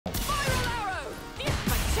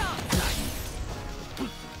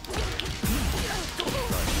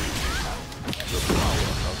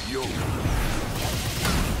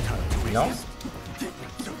No?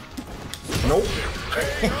 Nope.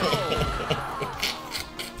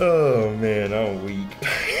 Oh man, I'm weak.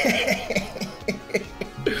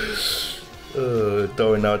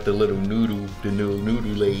 Throwing out the little noodle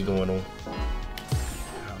leg going on. Oh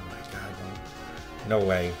my god, man. No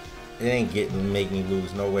way. It ain't getting to make me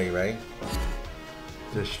lose, no way, right?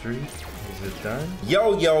 The streak, is it done?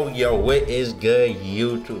 Yo, what is good,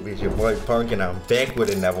 YouTube? It's your boy Punk, and I'm back with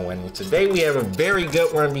another one. And today we have a very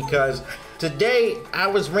good one because today I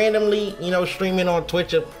was randomly, streaming on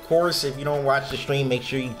Twitch. Of course, if you don't watch the stream, make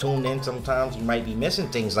sure you tune in. Sometimes you might be missing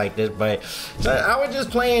things like this, but I was just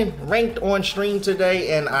playing ranked on stream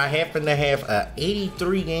today, and I happen to have a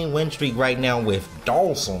 83 game win streak right now with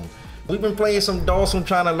Dhalsim. We've been playing some Dhalsim,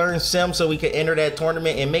 trying to learn Sim so we could enter that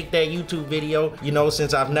tournament and make that YouTube video,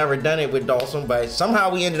 since I've never done it with Dhalsim, but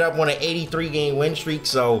somehow we ended up on an 83 game win streak.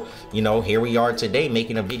 So, here we are today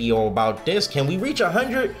making a video about this. Can we reach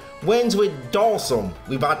 100 wins with Dhalsim?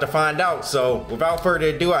 We about to find out. So without further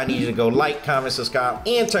ado, I need you to go like, comment, subscribe,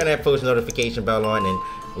 and turn that post notification bell on, and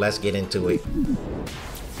let's get into it.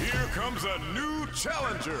 Here comes a new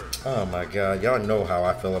challenger. Oh my god, y'all know how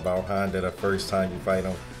I feel about Honda the first time you fight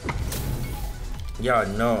him. Y'all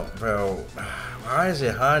know, bro. Why is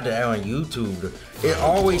it Honda on YouTube? It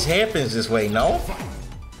always happens this way, no?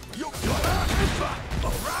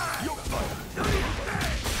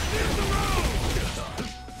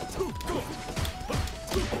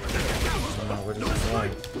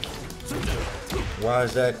 Why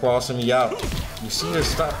is that crossing me out? You see the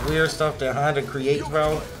stuff, weird stuff that Honda creates,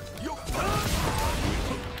 bro?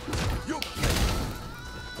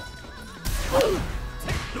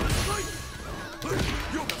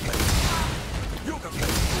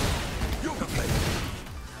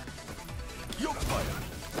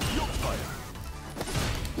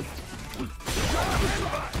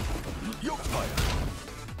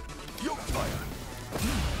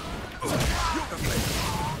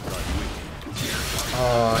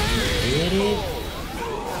 Oh, he did it?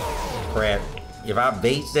 Crap. If I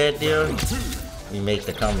baits that deal, he makes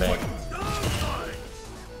the comeback.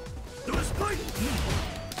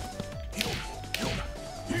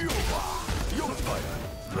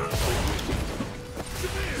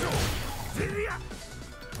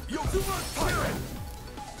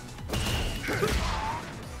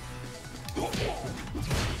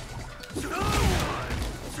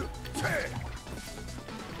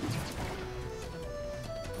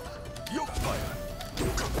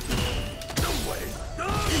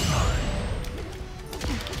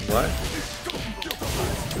 What?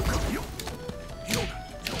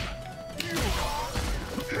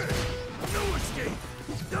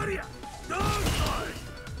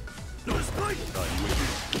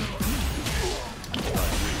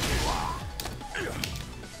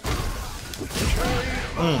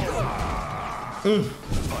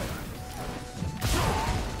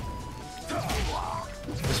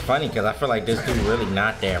 It's funny because I feel like this dude really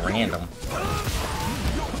not that random.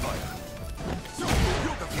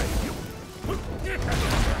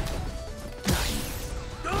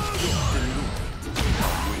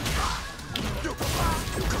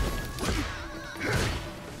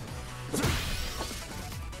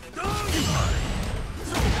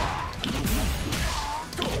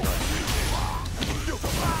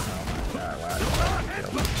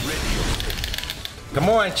 Come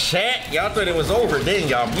on, chat. Y'all thought it was over, didn't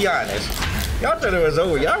y'all? Be honest. Y'all thought it was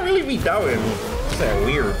over. Y'all really be doubting me. It's that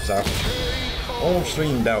weird stuff. On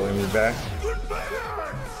stream doubting me, back.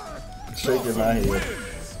 Shaking my head.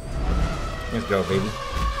 Let's go, baby.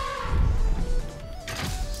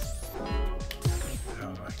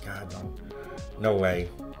 Oh my god, no way.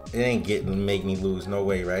 It ain't getting to make me lose, no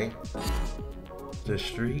way, right? The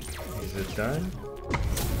streak, is it done?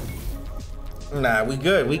 Nah, we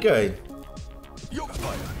good, we good.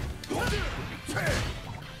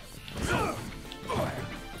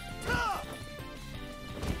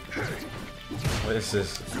 What is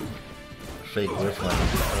this? Fake whiff line.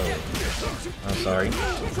 Oh, I'm sorry.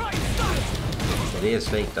 It is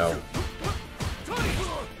fake though.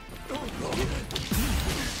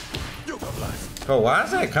 Oh, why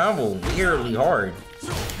is that combo weirdly hard?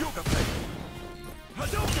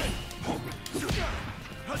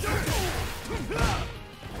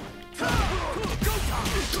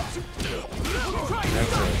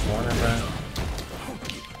 Excellent corner, bro.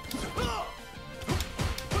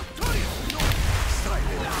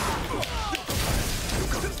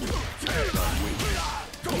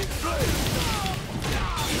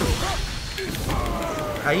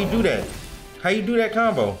 How you do that? How you do that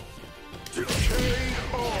combo?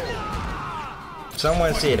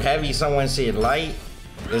 Someone said heavy, someone said light.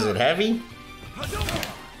 Is it heavy?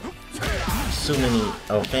 too many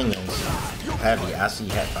opinions. Heavy, I see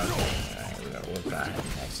heavy. Okay, alright, we'll try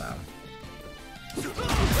heavy next time.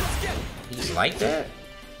 He's like that?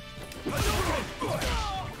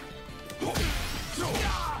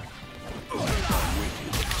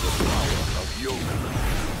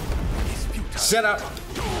 Setup!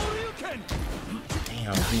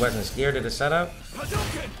 Damn, he wasn't scared of the setup?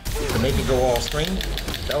 To make it go all screen?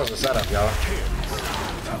 That was a setup, y'all.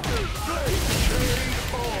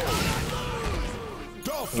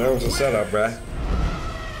 That was a setup, bruh.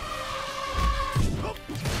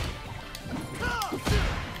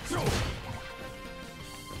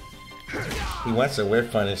 He wants a whip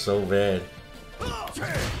punish so bad.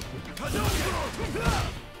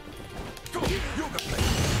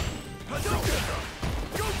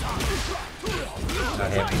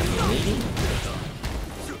 Not happy to be needy.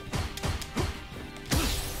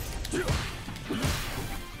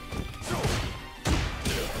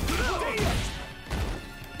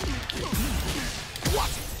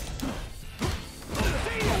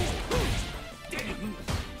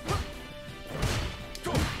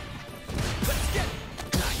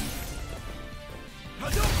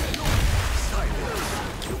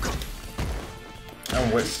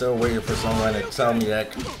 I'm still waiting for someone to tell me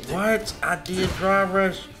that. What? I did dry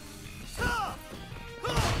rush.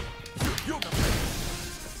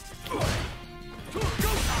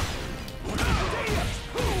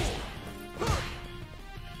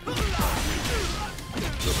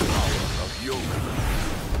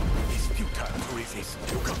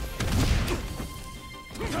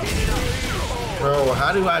 Bro,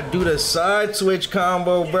 how do I do the side switch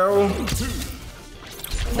combo, bro?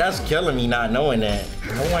 That's killing me not knowing that.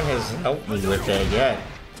 No one has helped me with that yet.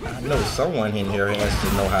 I know someone in here has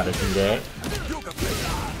to know how to do that.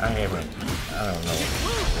 I haven't. I don't know.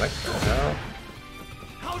 What the hell?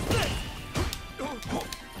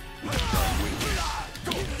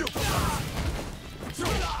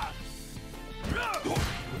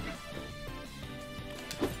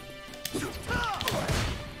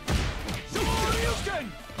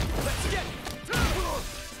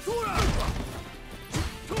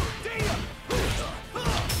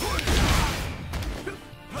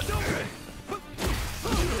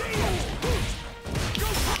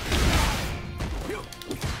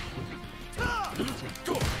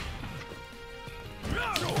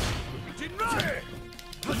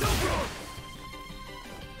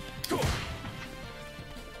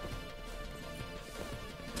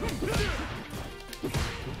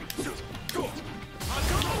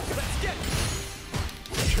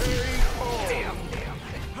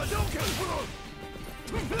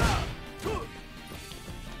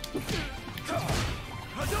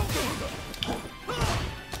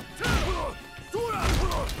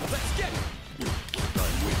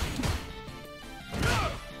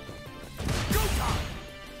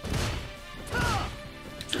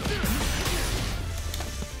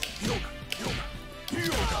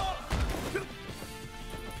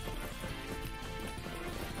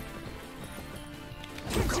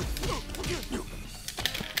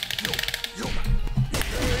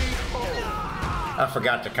 I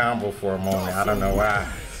forgot the combo for a moment. I don't know why.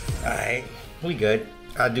 Alright, we good.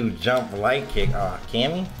 I do jump light kick. Oh,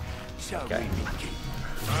 can we? Okay.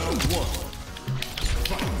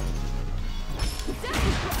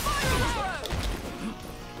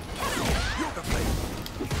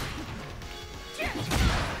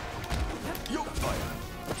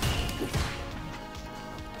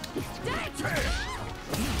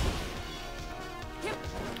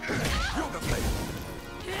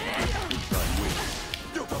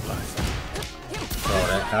 Oh,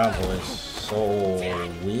 that combo is so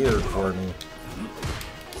weird for me.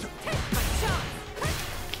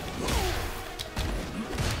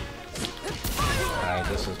 Alright,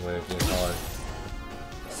 this is where it gets hard.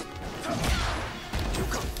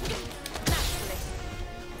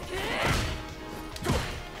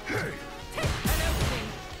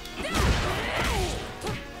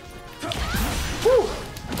 Woo!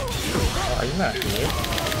 Oh, you're not good.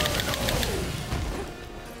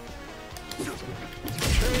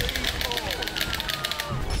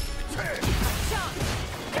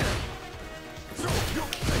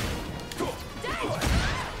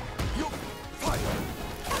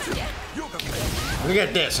 Look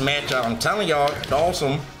at this matchup. I'm telling y'all,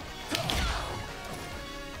 Dhalsim.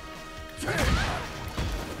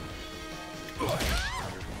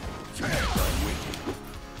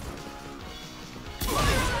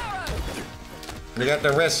 Look at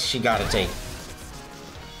the risk she gotta take.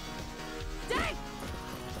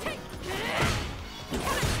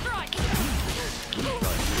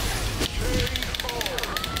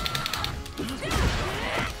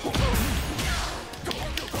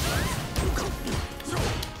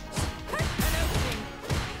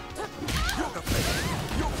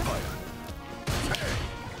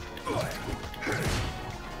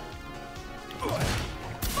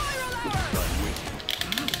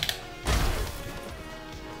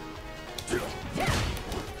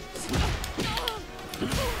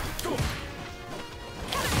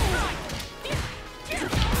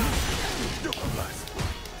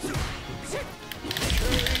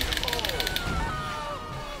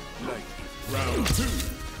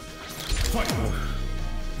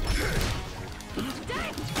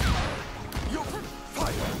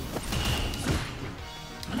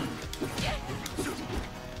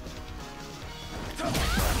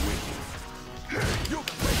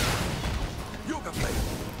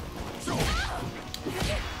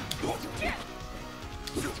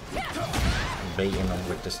 Baiting him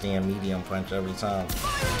with the stand medium punch every time.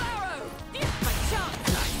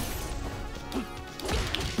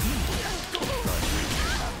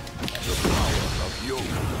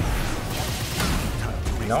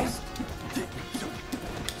 No?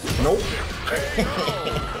 Nope.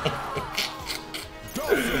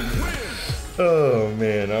 Oh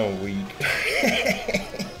man, I'm weak.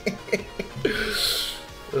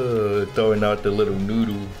 Throwing out the little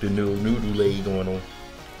noodle leg going on.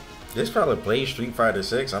 This fella plays Street Fighter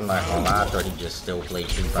 6. I'm not gonna lie, I thought he just still played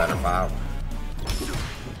Street Fighter 5.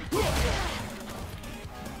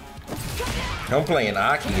 Him playing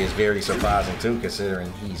Aki is very surprising too,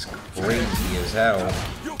 considering he's crazy as hell.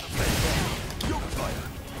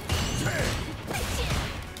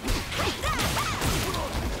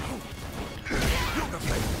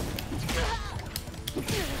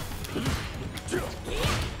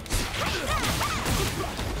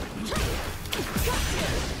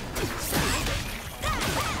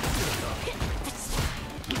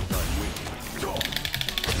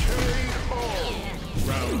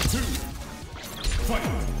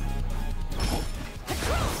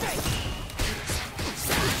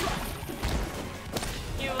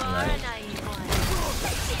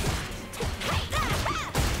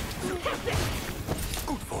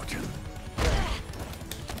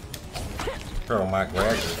 Bro, my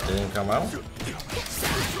graphics didn't come out.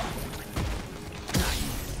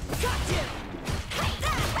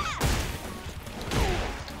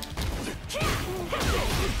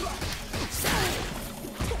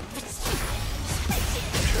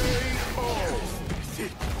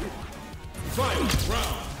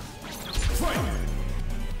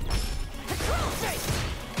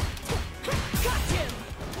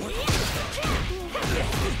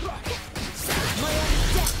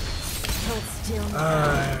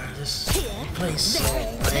 This place,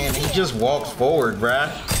 man, he just walks forward,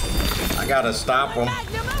 bruh. I gotta stop him.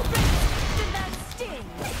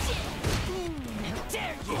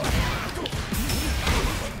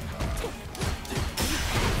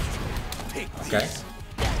 Okay.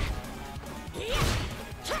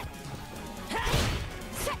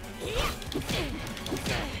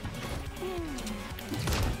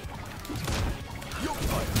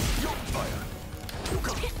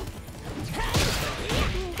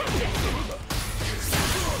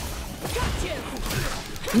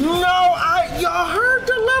 No, y'all heard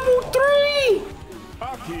the level 3.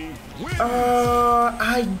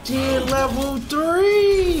 I did level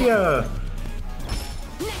 3.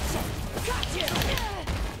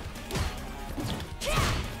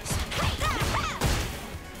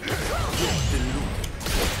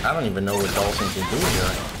 I don't even know what Dhalsim can do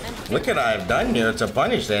here. What could I have done here to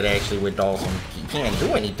punish that actually with Dhalsim? He can't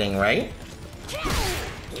do anything, right?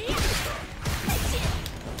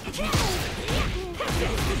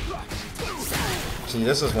 See,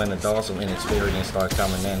 this is when the Dhalsim inexperience starts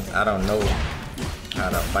coming in. I don't know how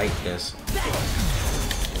to fight this.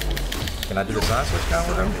 Can I do the side switch count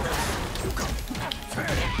with him?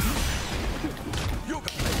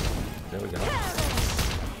 There we go.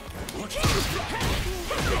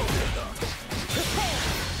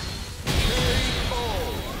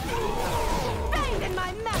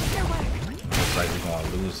 Looks like we're gonna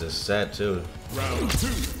lose this set too. Round 2.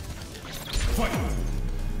 Fight.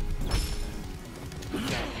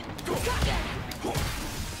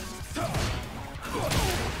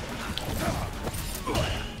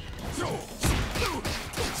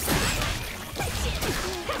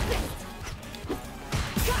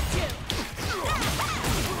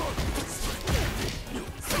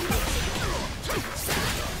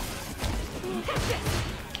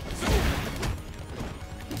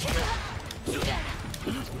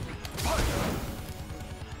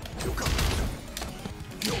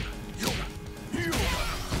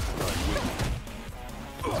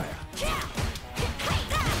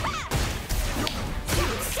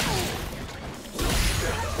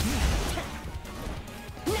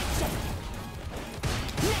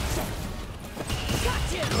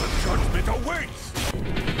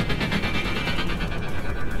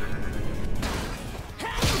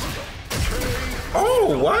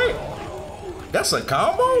 Oh, what? That's a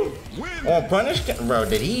combo? On punish? Bro,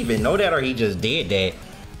 did he even know that or he just did that?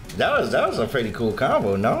 That was a pretty cool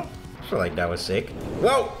combo, no? I feel like that was sick.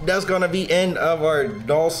 Well, that's gonna be end of our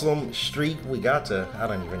Dhalsim streak. We got to, I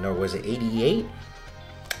don't even know, was it 88?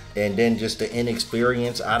 and then just the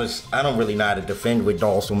inexperience. I don't really know how to defend with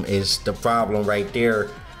Dhalsim is the problem right there.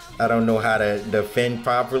 I don't know how to defend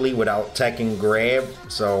properly without tech and grab,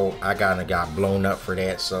 so I kinda got blown up for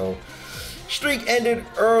that. So streak ended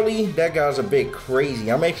early. That guy was a bit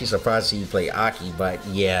crazy. I'm actually surprised to see you play Aki, but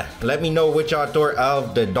yeah. Let me know what y'all thought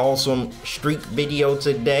of the Dhalsim streak video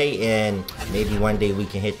today, and maybe one day we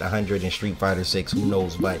can hit the 100 in Street Fighter 6, who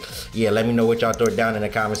knows. But yeah, let me know what y'all thought down in the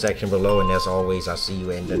comment section below, and as always, I'll see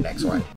you in the next one.